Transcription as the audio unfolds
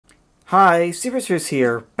Hi, Superstars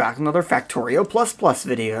here, back with another Factorio Plus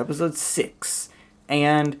video, episode 6.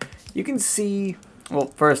 And you can see, well,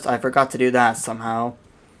 first I forgot to do that somehow,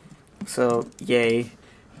 so yay.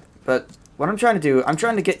 But what I'm trying to do, I'm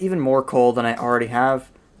trying to get even more coal than I already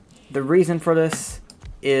have. The reason for this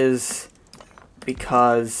is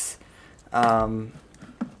because I'm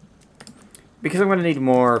going to need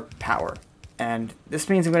more power. And this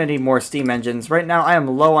means I'm going to need more steam engines. Right now I am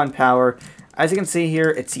low on power. As you can see here,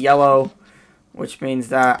 it's yellow, which means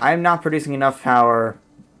that I'm not producing enough power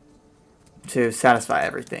to satisfy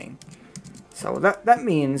everything. So that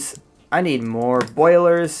means I need more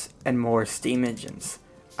boilers and more steam engines.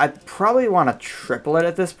 I'd probably want to triple it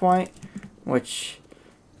at this point, which,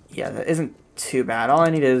 yeah, that isn't too bad. All I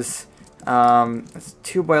need is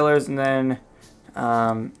 2 boilers and then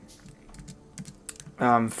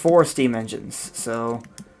 4 steam engines. So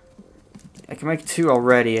I can make 2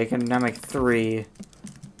 already. I can now make 3,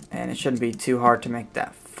 and it shouldn't be too hard to make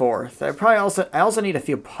that 4th. I also need a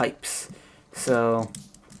few pipes. So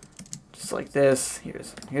just like this.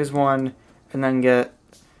 Here's one, and then get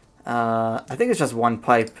I think it's just 1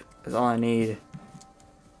 pipe is all I need.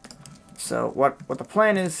 So what the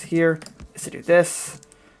plan is here is to do this.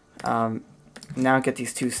 Now get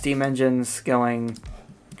these 2 steam engines going.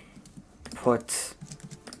 Put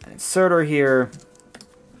an inserter here.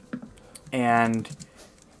 And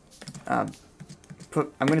I'm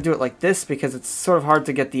going to do it like this because it's sort of hard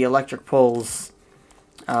to get the electric poles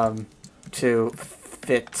to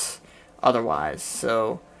fit otherwise.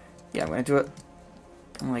 So yeah, I'm going to do it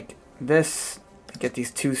like this. Get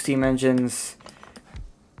these 2 steam engines.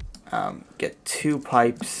 Get 2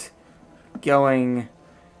 pipes going.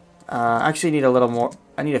 Actually need a little more.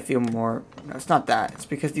 I need a few more. No, it's not that. It's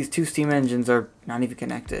because these 2 steam engines are not even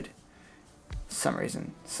connected. Some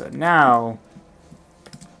reason. So now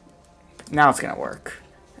it's gonna work,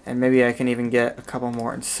 and maybe I can even get a couple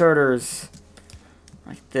more inserters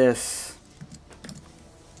like this.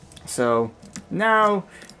 So now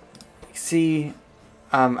see,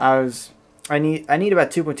 I need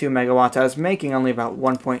about 2.2 megawatts. I was making only about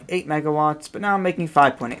 1.8 megawatts, but now I'm making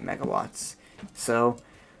 5.8 megawatts. So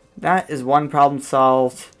that is one problem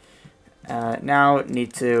solved. Now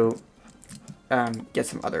need to get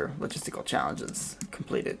some other logistical challenges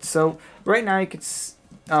completed. So right now you could,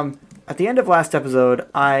 at the end of last episode,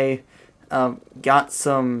 I got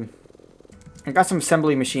some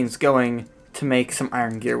assembly machines going to make some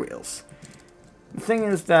iron gear wheels. The thing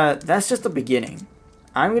is that that's just the beginning.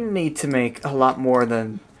 I'm gonna need to make a lot more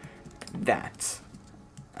than that.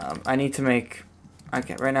 I need to make.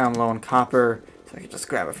 Okay, right now I'm low on copper, so I can just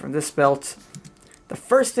grab it from this belt. The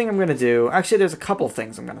first thing I'm gonna do, actually, there's a couple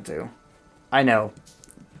things I'm gonna do. I know.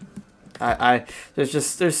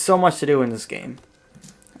 There's so much to do in this game.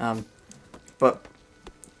 But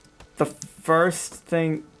the first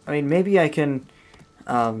thing, I mean, maybe I can,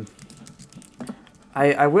 I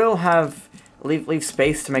will leave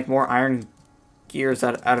space to make more iron gears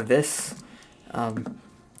out of this. I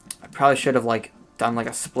probably should have done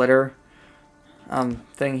a splitter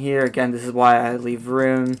thing here. Again, this is why I leave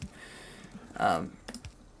room. I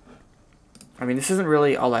mean, this isn't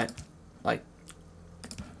really all that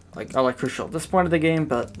crucial at this point of the game,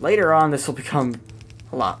 but later on this will become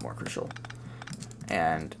a lot more crucial.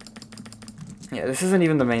 And yeah, this isn't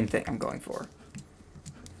even the main thing I'm going for.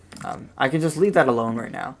 I can just leave that alone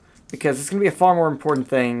right now, because it's going to be a far more important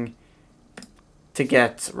thing to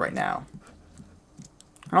get right now.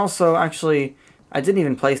 And also, actually, I didn't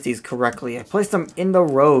even place these correctly. I placed them in the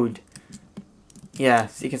road. Yeah,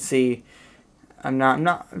 so you can see I'm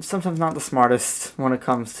sometimes not the smartest when it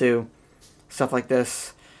comes to stuff like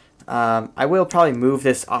this. I will probably move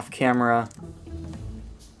this off camera.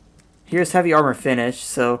 Here's heavy armor finished,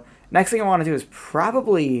 so next thing I want to do is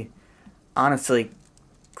probably, honestly,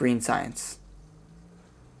 green science.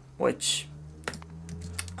 Which,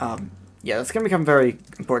 yeah, that's going to become very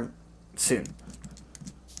important soon.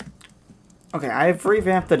 Okay, I've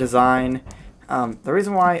revamped the design. The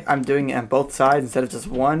reason why I'm doing it on both sides instead of just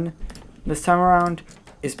one this time around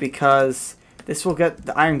is because this will get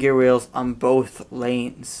the iron gear wheels on both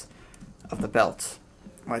lanes of the belt,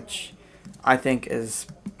 which I think is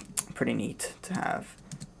pretty neat to have.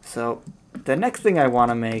 So the next thing I want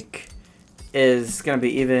to make is going to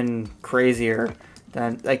be even crazier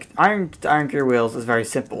than, iron gear wheels is very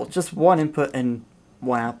simple. Just 1 input and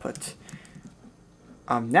 1 output.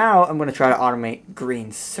 Now I'm going to try to automate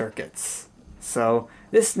green circuits. So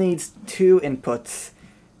this needs 2 inputs,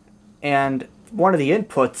 and one of the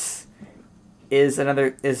inputs is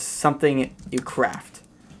something you craft.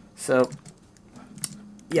 So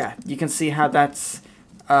yeah, you can see how that's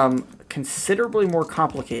kind considerably more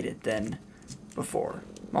complicated than before.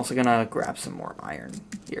 I'm also gonna grab some more iron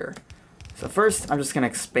here. So first, I'm just gonna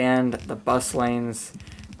expand the bus lanes.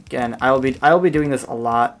 Again, I will be doing this a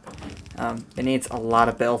lot. It needs a lot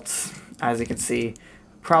of belts, as you can see.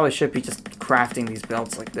 Probably should be just crafting these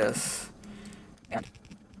belts like this. And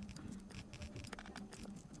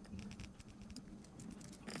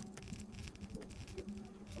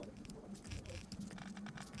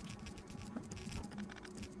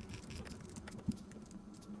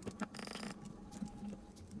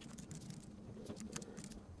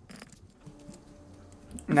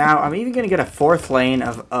now I'm even gonna get a fourth lane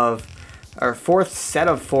or fourth set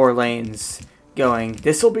of 4 lanes going.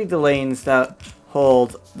 This will be the lanes that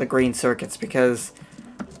hold the green circuits, because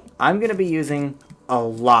I'm going to be using a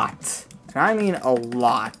lot, and I mean a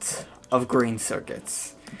lot, of green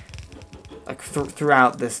circuits like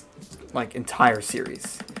throughout this like entire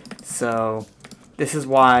series. So this is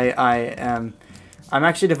why I'm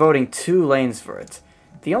actually devoting 2 lanes for it.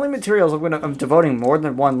 The only materials I'm devoting more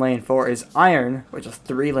than 1 lane for is iron, which is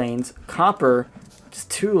 3 lanes, copper, which is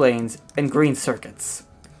 2 lanes, and green circuits,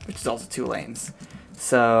 which is also 2 lanes.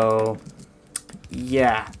 So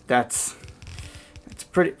yeah, it's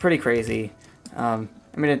pretty crazy. I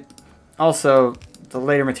mean, also the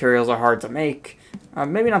later materials are hard to make.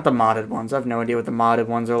 Maybe not the modded ones. I have no idea what the modded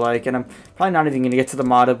ones are like, and I'm probably not even going to get to the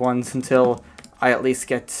modded ones until I at least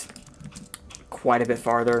get quite a bit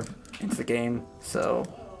farther into the game. So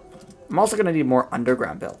I'm also going to need more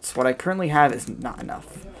underground belts. What I currently have is not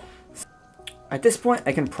enough. At this point,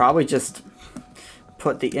 I can probably just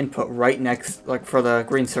put the input right next, like for the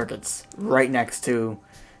green circuits, right next to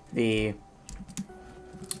the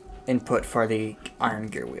input for the iron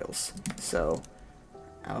gear wheels. So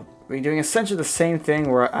I'll be doing essentially the same thing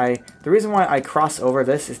where the reason why I cross over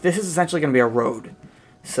this is essentially going to be a road.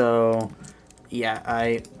 So yeah,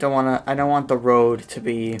 I don't want the road to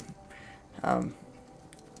be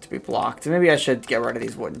blocked. And maybe I should get rid of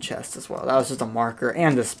these wooden chests as well. That was just a marker,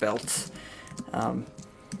 and this belt.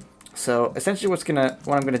 So essentially what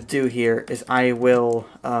I'm gonna do here is I will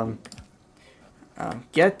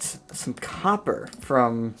get some copper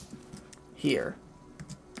from here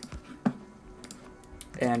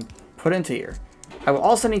and put into here. I will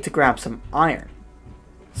also need to grab some iron.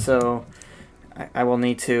 So I will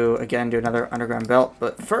need to again do another underground belt,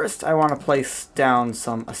 but first I want to place down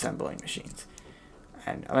some assembling machines.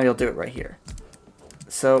 And I'll do it right here.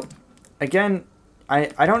 So again,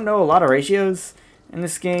 I don't know a lot of ratios in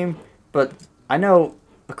this game, but I know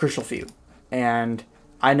a crucial few, and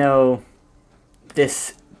I know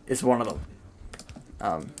this is one of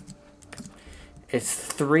them. It's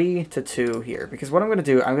 3 to 2 here, because what I'm going to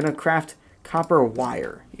do, I'm going to craft copper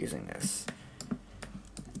wire using this.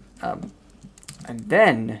 And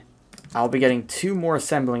then I'll be getting 2 more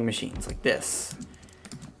assembling machines like this.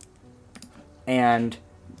 And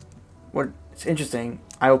what's interesting,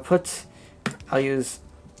 I'll use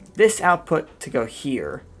this output to go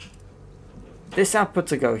here, this output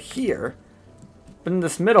to go here, but then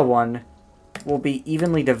this middle one will be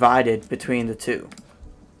evenly divided between the 2.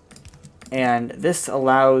 And this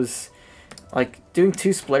allows, like, doing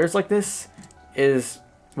 2 splitters like this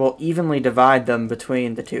will evenly divide them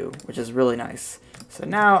between the 2, which is really nice. So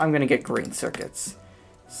now I'm going to get green circuits.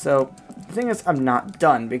 So the thing is, I'm not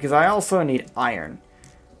done, because I also need iron.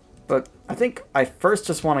 But I think I first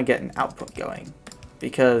just want to get an output going,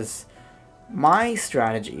 because my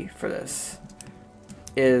strategy for this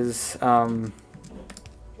is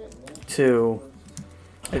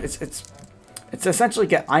it's essentially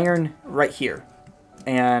get iron right here.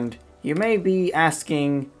 And you may be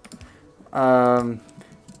asking, or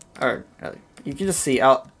you can just see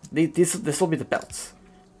this will be the belts.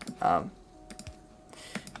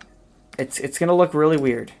 It's gonna look really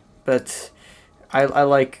weird, but I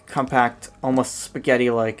like compact, almost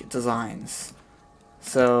spaghetti-like designs.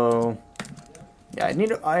 So yeah,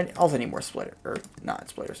 I also need more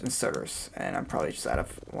inserters, and I'm probably just out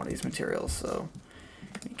of one of these materials, so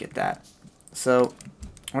let me get that. So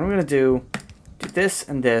what I'm gonna do this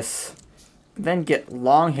and this, then get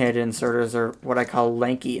long-headed inserters, or what I call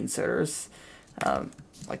lanky inserters,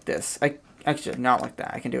 like this. Actually not like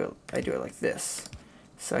that. I do it like this.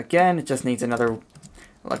 So again, it just needs another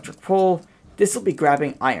electric pole. This will be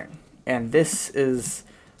grabbing iron, and this is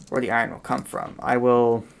where the iron will come from. I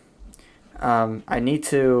need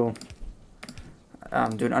to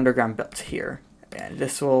do an underground belt here, and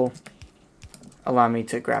this will allow me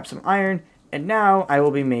to grab some iron, and now I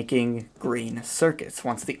will be making green circuits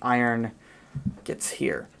once the iron gets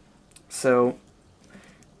here. So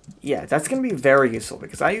yeah, that's going to be very useful,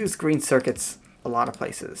 because I use green circuits a lot of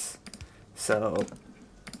places. So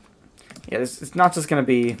yeah, it's not just gonna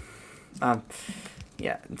be,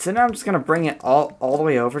 yeah. So now I'm just gonna bring it all the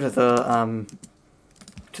way over to the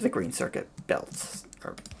green circuit belts.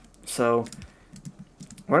 So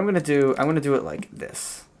what I'm gonna do it like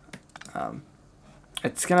this.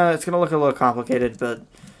 It's gonna look a little complicated, but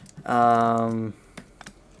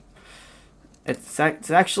it's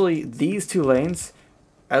actually these two lanes,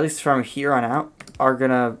 at least from here on out, are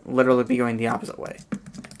gonna literally be going the opposite way,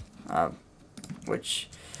 which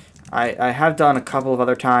I have done a couple of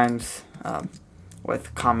other times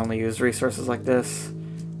with commonly used resources like this.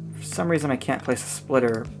 For some reason I can't place a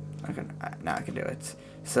splitter. Now I can do it.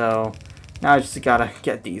 So now I just gotta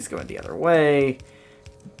get these going the other way,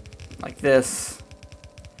 like this,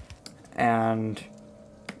 and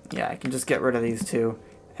yeah, I can just get rid of these two,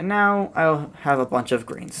 and now I'll have a bunch of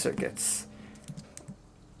green circuits.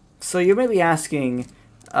 So you may be asking,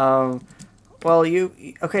 well,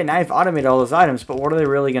 okay, now you've automated all those items, but what are they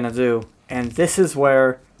really gonna do? And this is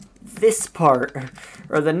where this part,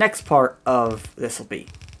 or the next part of this will be.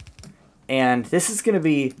 And this is gonna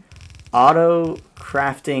be auto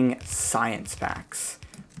crafting science packs.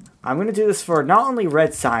 I'm going to do this for not only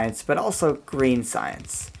red science, but also green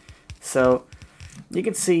science. So you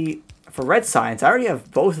can see for red science, I already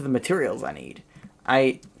have both of the materials I need.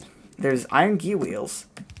 There's iron gear wheels,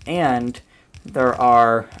 and there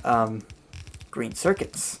are green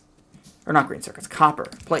circuits. Or not green circuits, copper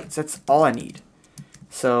plates. That's all I need.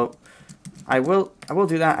 So I will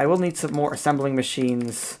do that. I will need some more assembling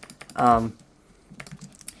machines.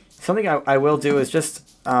 Something I will do is just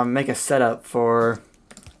make a setup for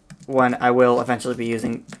when I will eventually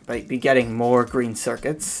be getting more green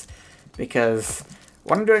circuits, because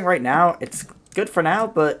what I'm doing right now, it's good for now,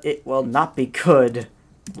 but it will not be good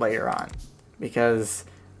later on, because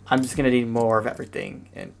I'm just gonna need more of everything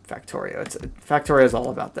in Factorio. Factorio is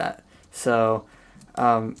all about that. So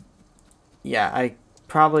yeah, I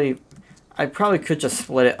probably could just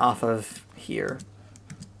split it off of here.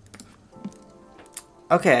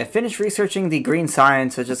 Okay, I finished researching the green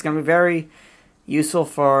science, which is going to be very useful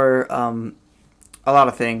for a lot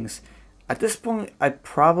of things. At this point,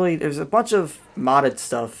 there's a bunch of modded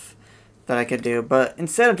stuff that I could do, but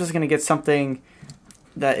instead I'm just going to get something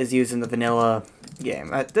that is used in the vanilla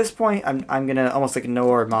game. At this point, I'm going to almost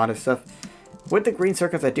ignore modded stuff. With the green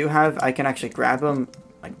circuits I do have, I can actually grab them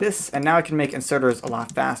like this, and now I can make inserters a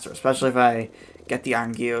lot faster, especially if I get the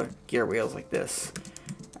iron gear wheels like this.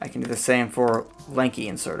 I can do the same for lanky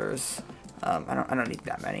inserters. I don't need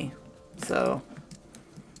that many. So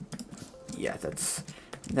yeah, that's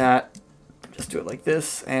that. Just do it like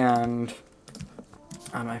this, and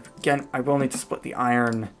again, I will need to split the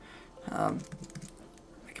iron. I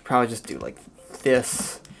could probably just do like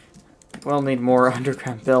this. We'll need more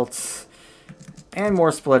underground belts and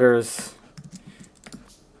more splitters,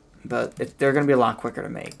 but they're going to be a lot quicker to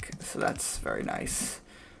make, so that's very nice.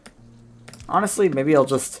 Honestly, maybe I'll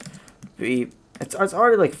just it's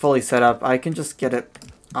already like fully set up. I can just get it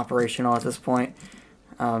operational at this point.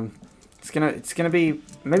 It's gonna be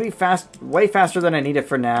maybe way faster than I need it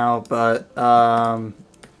for now, but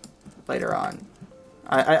later on.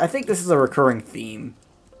 I think this is a recurring theme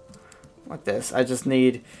with this. I just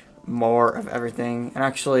need more of everything, and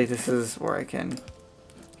actually this is where I can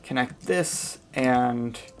connect this,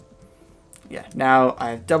 and yeah, now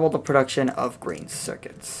I've doubled the production of green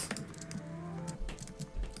circuits.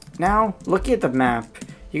 Now, looking at the map,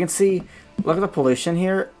 you can see, look at the pollution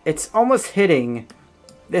here. It's almost hitting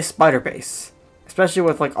this spider base, especially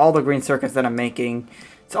with like all the green circuits that I'm making.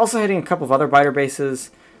 It's also hitting a couple of other spider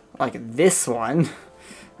bases, like this one.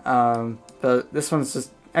 But this one's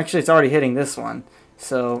just, actually it's already hitting this one.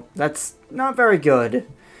 So that's not very good.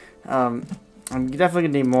 I'm definitely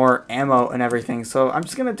going to need more ammo and everything. So I'm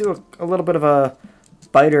just going to do a little bit of a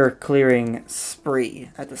spider clearing spree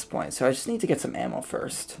at this point. So I just need to get some ammo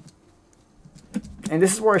first. And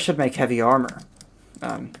this is where I should make heavy armor.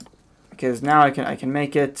 Because now I can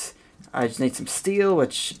make it. I just need some steel,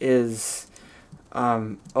 which is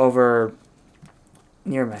over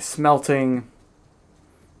near my smelting.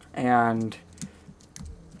 And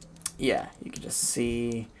yeah, you can just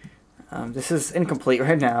see this is incomplete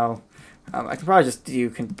right now. I can probably just do,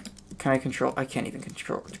 can I control? I can't even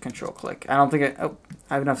control click. I don't think I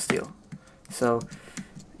have enough steel. So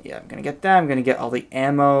yeah, I'm gonna get that. I'm gonna get all the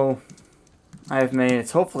ammo I have made.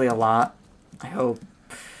 It's hopefully a lot. I hope.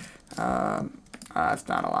 It's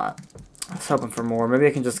not a lot. I was hoping for more. Maybe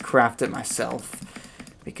I can just craft it myself,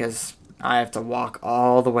 because I have to walk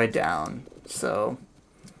all the way down. So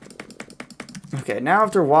okay, now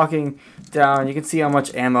after walking down, you can see how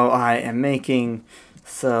much ammo I am making.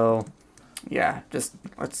 So yeah, just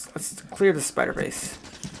let's clear the spider base.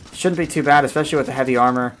 shouldn't be too bad, especially with the heavy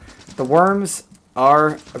armor. The worms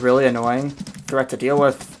are a really annoying threat to deal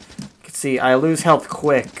with. You can see I lose health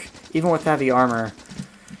quick, even with heavy armor.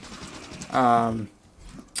 And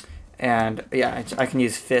yeah, I can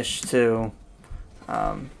use fish to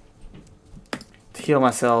heal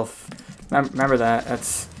myself. Remember that.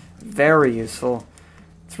 That's very useful.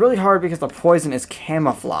 It's really hard because the poison is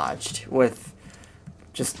camouflaged with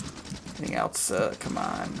just anything else. Come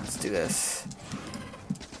on, let's do this.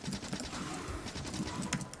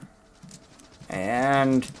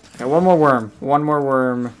 And okay, one more worm. One more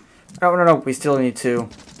worm. Oh, no, we still need two.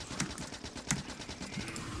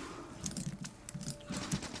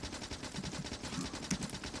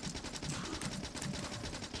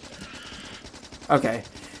 Okay,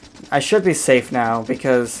 I should be safe now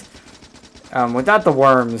because without the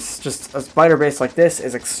worms, just a spider base like this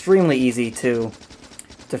is extremely easy to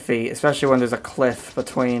defeat, especially when there's a cliff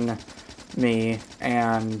between me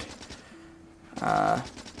and...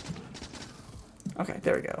 okay,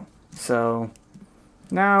 there we go. So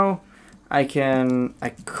now I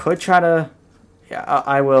could try to... Yeah,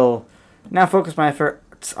 I will now focus my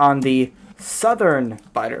efforts on the southern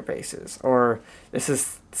spider bases, or this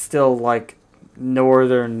is still like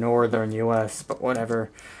northern US, but whatever.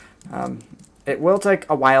 It will take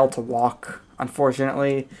a while to walk,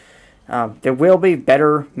 unfortunately. There will be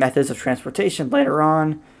better methods of transportation later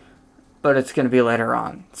on, but it's going to be later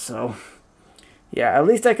on. So, yeah, at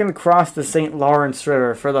least I can cross the St. Lawrence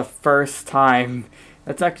River for the first time.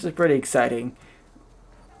 That's actually pretty exciting.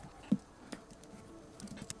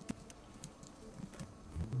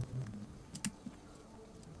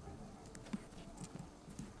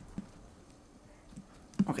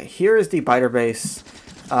 Okay, here is the biter base.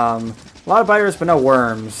 A lot of biters, but no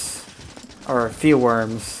worms. Or a few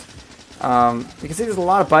worms. You can see there's a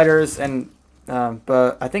lot of biters, and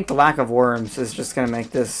but I think the lack of worms is just going to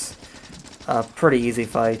make this a pretty easy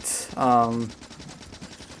fight.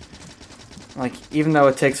 Like, even though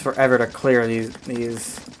it takes forever to clear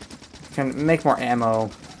these can make more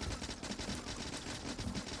ammo.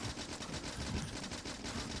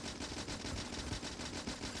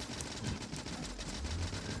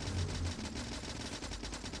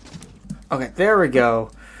 Okay, there we go.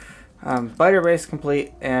 Biter base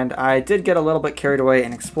complete, and I did get a little bit carried away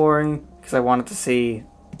in exploring because I wanted to see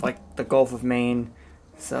like the Gulf of Maine.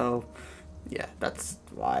 So yeah, that's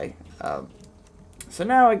why. So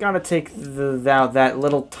now I gotta take that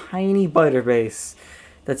little tiny biter base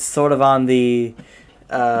that's sort of on the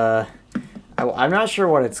I'm not sure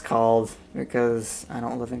what it's called because I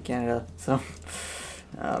don't live in Canada. So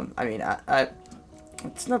I mean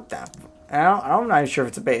it's not that. I'm not even sure if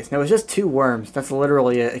it's a base. No, it's just two worms. That's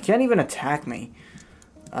literally it. It can't even attack me.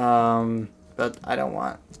 But I don't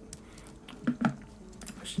want...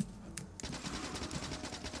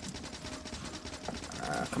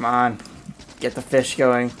 come on. Get the fish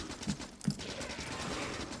going.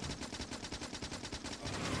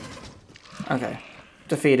 Okay.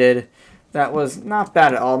 Defeated. That was not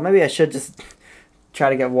bad at all. Maybe I should just try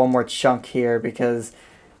to get one more chunk here because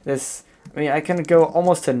this... I mean, I can go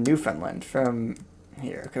almost to Newfoundland from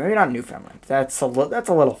here. Okay, maybe not Newfoundland. That's a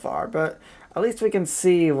little far, but at least we can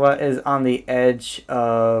see what is on the edge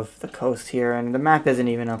of the coast here, and the map isn't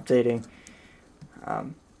even updating.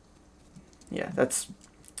 Yeah, that's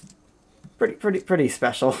pretty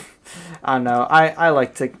special. I don't know. I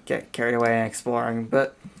like to get carried away in exploring,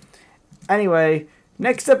 but anyway,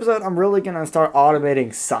 next episode I'm really gonna start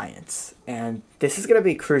automating science, and this is gonna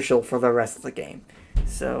be crucial for the rest of the game.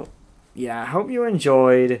 So. Yeah, I hope you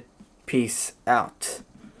enjoyed. Peace out.